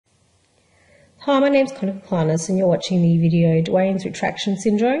Hi, my name's Clinical Clinus and you're watching the video Duane's Retraction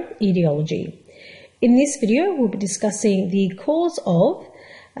Syndrome, Etiology. In this video, we'll be discussing the cause of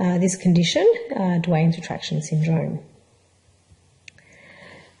this condition, Duane's Retraction Syndrome.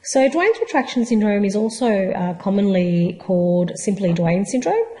 So Duane's Retraction Syndrome is also commonly called simply Duane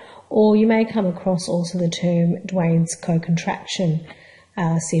syndrome, or you may come across also the term Duane's co-contraction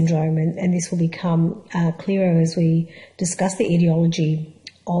syndrome, and this will become clearer as we discuss the etiology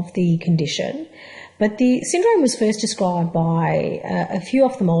of the condition. But the syndrome was first described by a few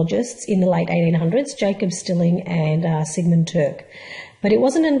ophthalmologists in the late 1800s, Jacob Stilling and Sigmund Turk. But it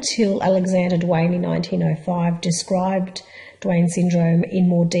wasn't until Alexander Duane in 1905 described Duane syndrome in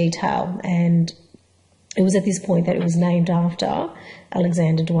more detail, and it was at this point that it was named after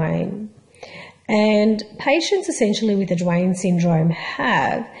Alexander Duane. And patients essentially with the Duane syndrome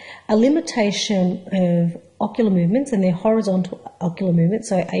have a limitation of ocular movements, and their horizontal ocular movements,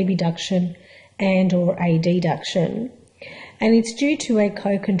 so abduction and or adduction, and it's due to a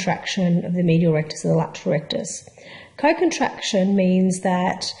co-contraction of the medial rectus and the lateral rectus. Co-contraction means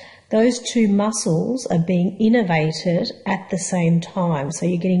that those two muscles are being innervated at the same time, so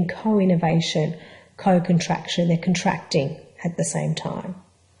you're getting co-innervation, co-contraction, they're contracting at the same time.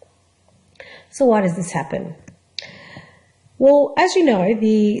 So why does this happen? Well, as you know,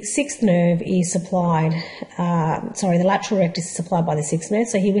 the sixth nerve is supplied, the lateral rectus is supplied by the sixth nerve.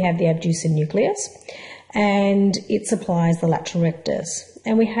 So here we have the abducens nucleus, and it supplies the lateral rectus.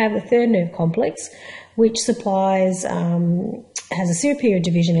 And we have the third nerve complex, which supplies, has a superior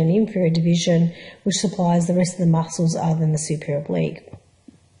division and inferior division, which supplies the rest of the muscles other than the superior oblique.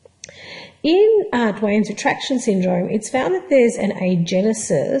 In Duane's retraction syndrome, it's found that there's an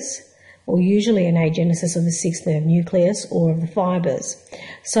agenesis, or usually an agenesis of the sixth nerve nucleus or of the fibres.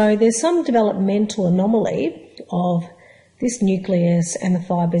 So there's some developmental anomaly of this nucleus and the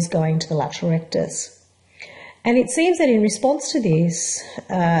fibres going to the lateral rectus. And it seems that in response to this,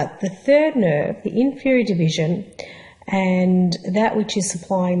 the third nerve, the inferior division, and that which is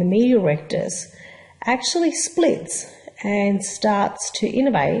supplying the medial rectus actually splits and starts to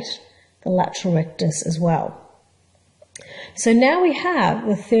innervate the lateral rectus as well. So now we have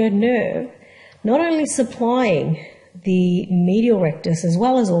the third nerve not only supplying the medial rectus as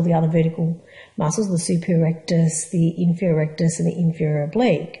well as all the other vertical muscles, the superior rectus, the inferior rectus and the inferior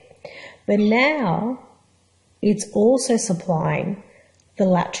oblique, but now it's also supplying the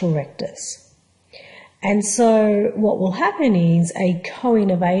lateral rectus. And so what will happen is a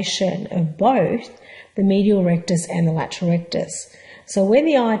co-innervation of both the medial rectus and the lateral rectus. So when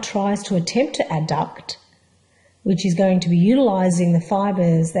the eye tries to attempt to adduct, which is going to be utilising the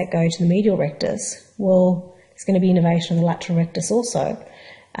fibres that go to the medial rectus, well, it's going to be innervation of the lateral rectus also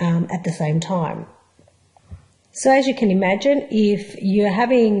at the same time. So as you can imagine, if you're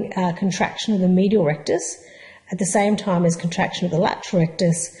having a contraction of the medial rectus at the same time as contraction of the lateral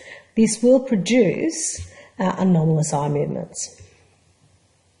rectus, this will produce anomalous eye movements.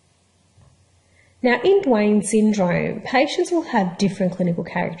 Now, in Duane syndrome, patients will have different clinical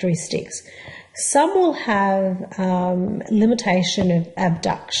characteristics. Some will have limitation of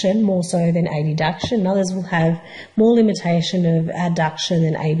abduction more so than adduction. Others will have more limitation of adduction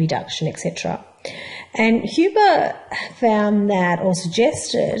than abduction, etc. And Huber found that, or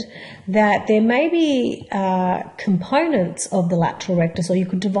suggested, that there may be components of the lateral rectus, or you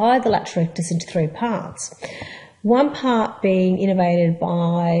could divide the lateral rectus into three parts. One part being innervated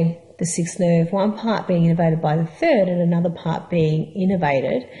by the sixth nerve, one part being innervated by the third, and another part being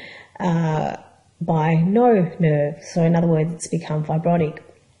innervated by no nerve. So in other words, it's become fibrotic.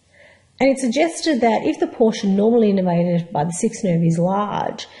 And it suggested that if the portion normally innervated by the sixth nerve is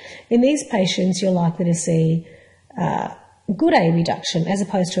large, in these patients you're likely to see good abduction, as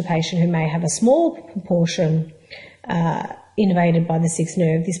opposed to a patient who may have a small proportion innervated by the sixth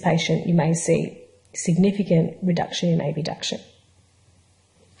nerve. This patient, you may see significant reduction in abduction.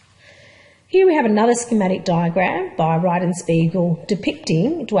 Here we have another schematic diagram by Wright and Spiegel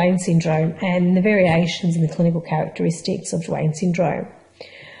depicting Duane syndrome and the variations in the clinical characteristics of Duane syndrome.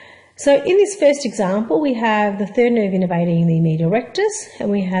 So in this first example, we have the third nerve innervating the medial rectus, and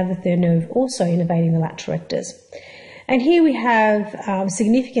we have the third nerve also innervating the lateral rectus. And here we have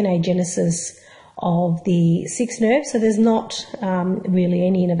significant agenesis of the sixth nerve, so there's not really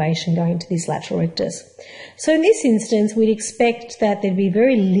any innervation going to this lateral rectus. So in this instance, we'd expect that there'd be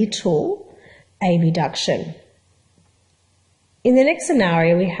very little abduction. In the next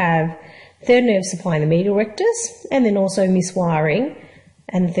scenario, we have third nerve supplying the medial rectus, and then also miswiring,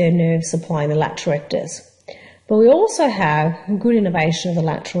 and the third nerve supplying the lateral rectus. But we also have good innervation of the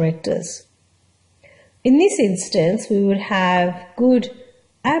lateral rectus. In this instance, we would have good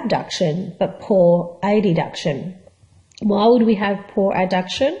abduction but poor adduction. Why would we have poor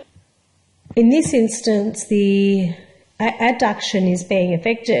adduction? In this instance, the adduction is being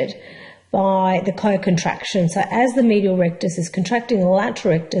affected by the co-contraction. So as the medial rectus is contracting, the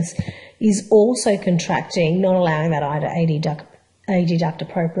lateral rectus is also contracting, not allowing that eye to adduct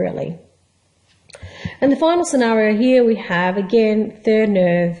appropriately. And the final scenario here, we have, again, third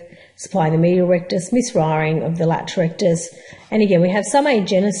nerve supplying the medial rectus, miswiring of the lateral rectus. And again, we have some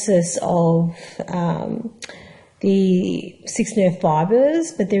agenesis of the sixth nerve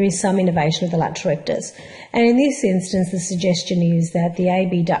fibres, but there is some innervation of the lateral rectus. And in this instance, the suggestion is that the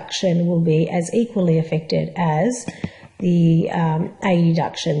abduction will be as equally affected as the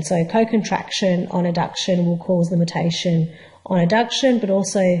adduction. So co-contraction on adduction will cause limitation on adduction, but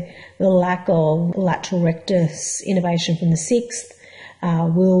also the lack of lateral rectus innervation from the sixth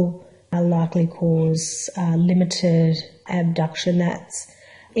will likely cause limited abduction that's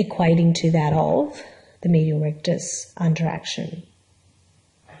equating to that of the medial rectus under action.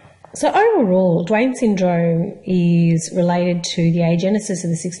 So overall, Duane syndrome is related to the agenesis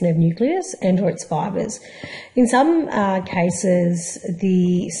of the sixth nerve nucleus and or its fibres. In some cases,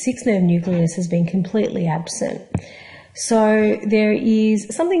 the sixth nerve nucleus has been completely absent. So there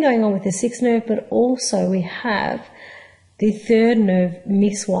is something going on with the sixth nerve, but also we have the third nerve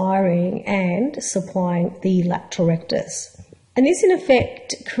miswiring and supplying the lateral rectus. And this, in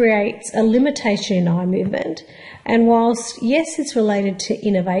effect, creates a limitation in eye movement. And whilst, yes, it's related to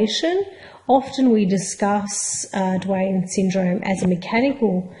innervation, often we discuss Duane syndrome as a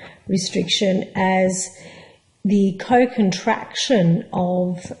mechanical restriction, as the co-contraction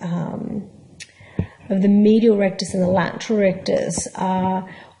of the medial rectus and the lateral rectus are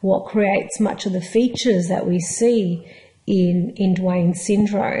what creates much of the features that we see in Duane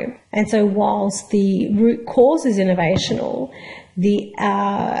syndrome. And so whilst the root cause is innervational, the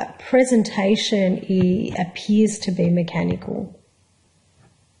presentation appears to be mechanical.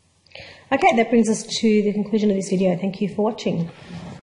 Okay, that brings us to the conclusion of this video. Thank you for watching.